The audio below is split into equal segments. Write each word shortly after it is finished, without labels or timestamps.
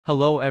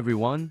Hello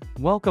everyone,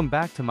 welcome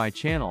back to my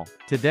channel.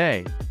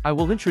 Today, I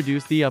will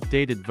introduce the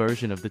updated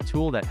version of the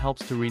tool that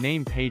helps to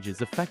rename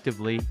pages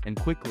effectively and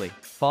quickly.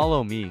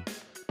 Follow me.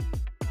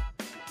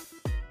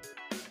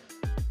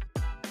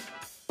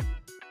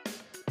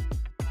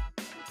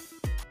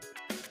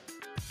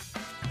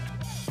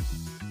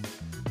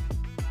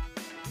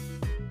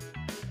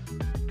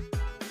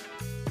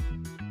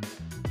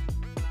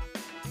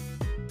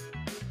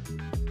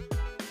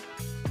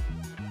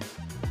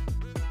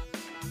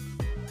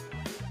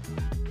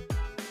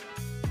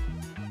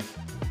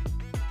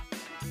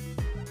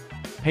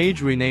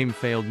 Page rename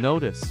failed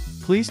notice.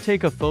 Please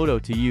take a photo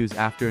to use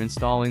after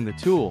installing the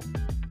tool.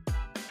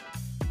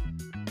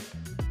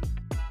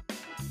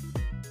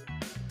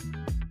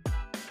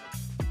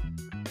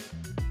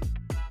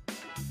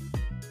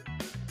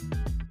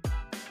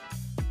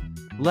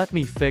 Let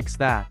me fix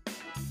that.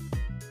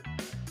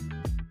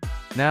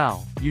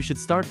 Now, you should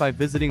start by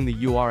visiting the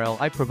URL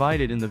I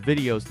provided in the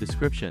video's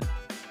description.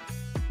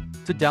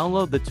 To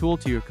download the tool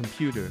to your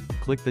computer,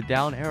 click the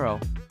down arrow.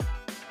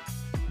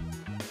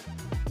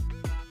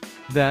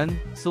 Then,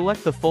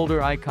 select the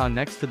folder icon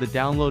next to the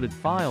downloaded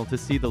file to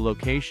see the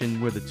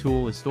location where the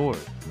tool is stored.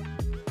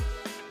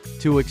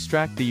 To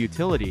extract the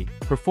utility,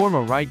 perform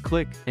a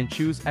right-click and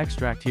choose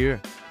Extract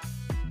here.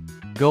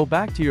 Go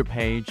back to your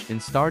page and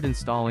start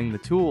installing the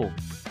tool.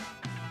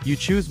 You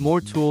choose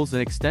More Tools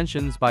and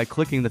Extensions by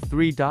clicking the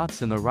three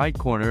dots in the right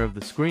corner of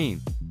the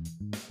screen.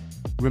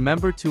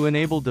 Remember to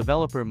enable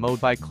Developer Mode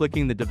by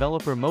clicking the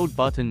Developer Mode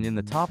button in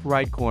the top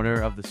right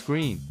corner of the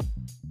screen.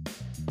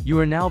 You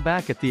are now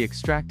back at the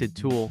extracted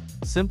tool,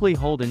 simply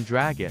hold and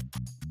drag it.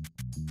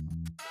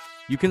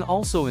 You can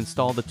also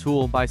install the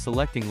tool by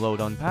selecting Load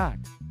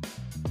Unpacked.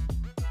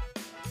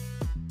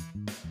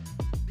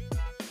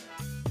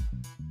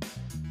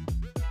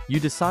 You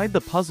decide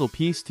the puzzle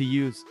piece to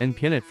use and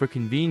pin it for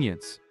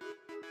convenience.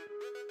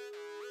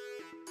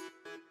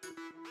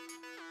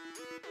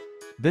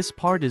 This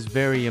part is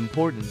very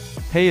important.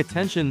 Pay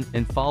attention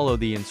and follow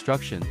the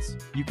instructions.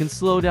 You can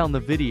slow down the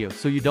video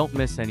so you don't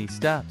miss any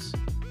steps.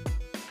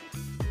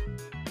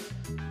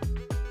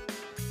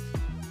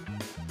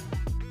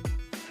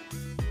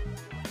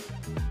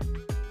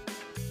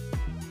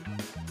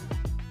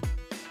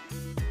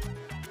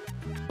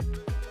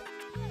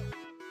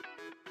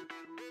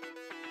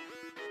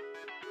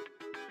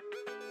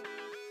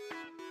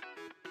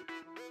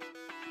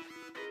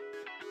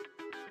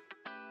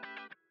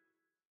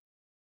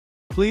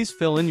 Please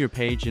fill in your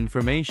page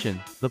information.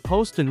 The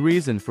post and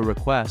reason for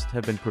request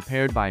have been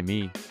prepared by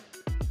me.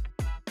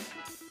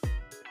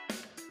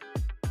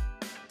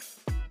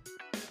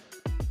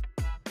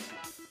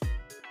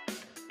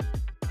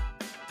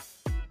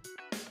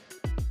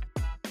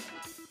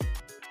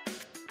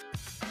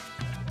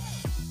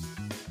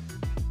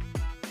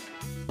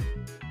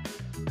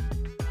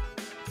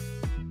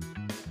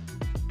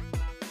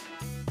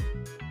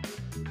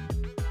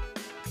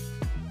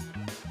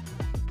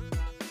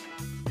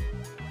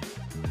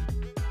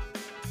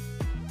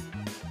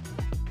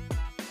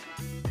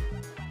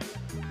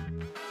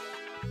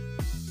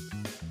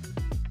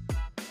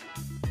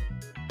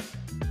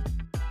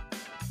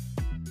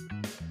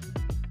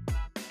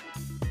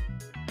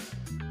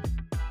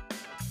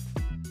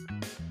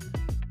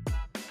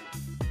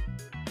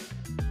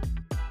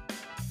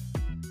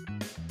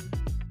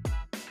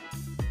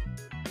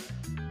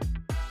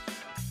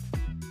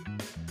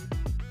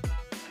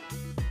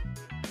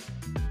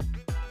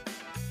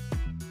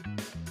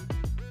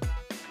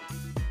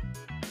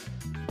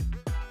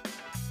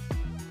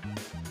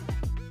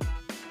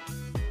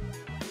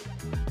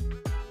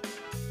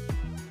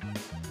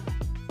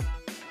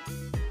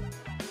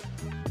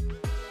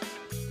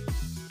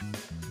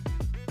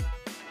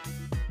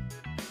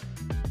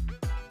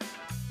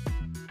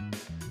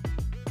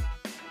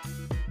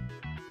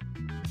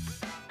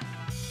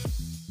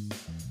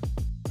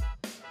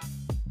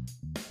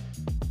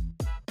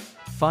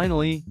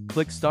 Finally,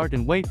 click Start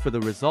and wait for the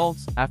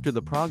results after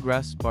the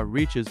progress bar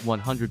reaches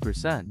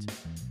 100%.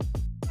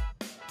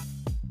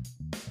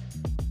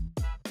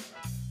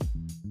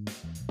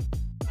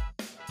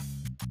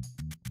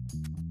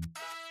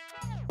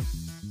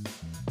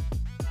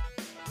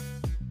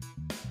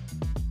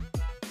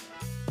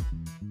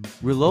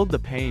 Reload the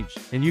page,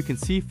 and you can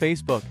see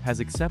Facebook has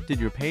accepted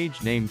your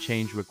page name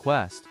change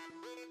request.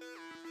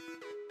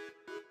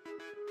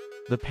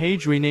 The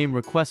page rename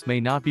request may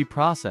not be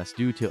processed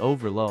due to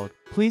overload.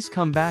 Please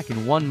come back in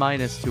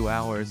 1-2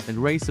 hours and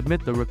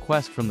resubmit the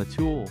request from the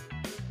tool.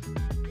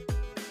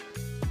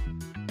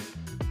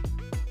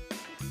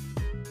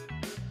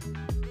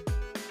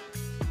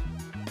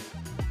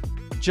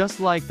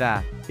 Just like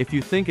that. If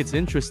you think it's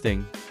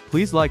interesting,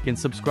 please like and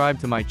subscribe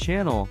to my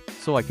channel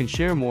so I can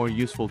share more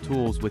useful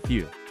tools with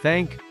you.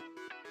 Thank